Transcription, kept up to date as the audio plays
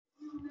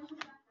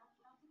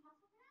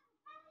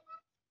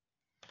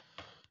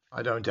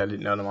I don't edit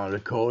none of my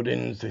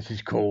recordings. This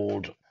is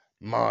called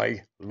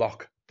My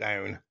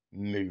Lockdown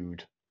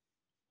Mood.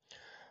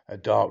 A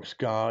dark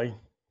sky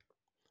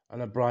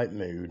and a bright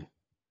mood,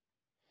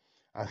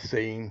 as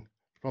seen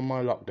from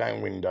my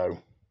lockdown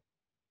window,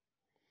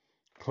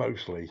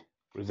 closely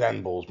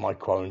resembles my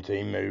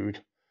quarantine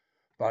mood.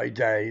 By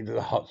day,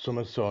 the hot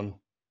summer sun,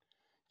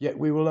 yet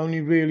we will only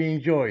really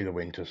enjoy the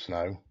winter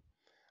snow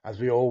as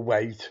we all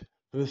wait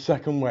for the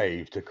second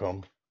wave to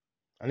come,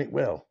 and it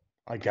will,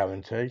 I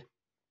guarantee.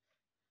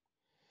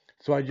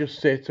 So I just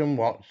sit and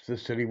watch the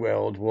silly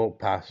world walk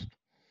past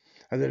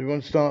as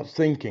everyone starts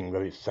thinking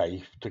that it's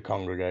safe to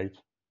congregate.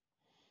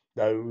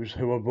 Those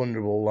who are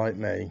vulnerable like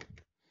me,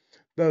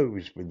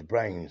 those with the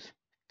brains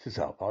to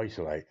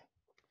self-isolate,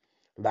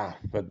 laugh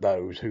at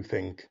those who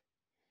think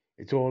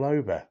it's all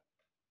over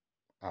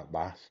at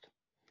last.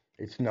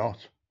 It's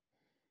not.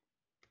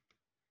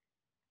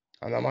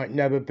 And there might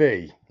never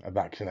be a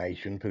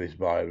vaccination for this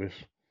virus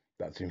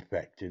that's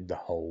infected the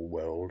whole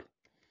world,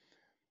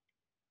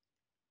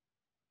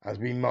 as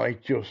we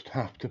might just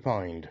have to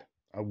find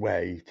a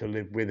way to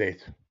live with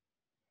it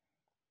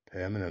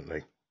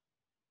permanently.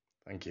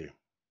 Thank you.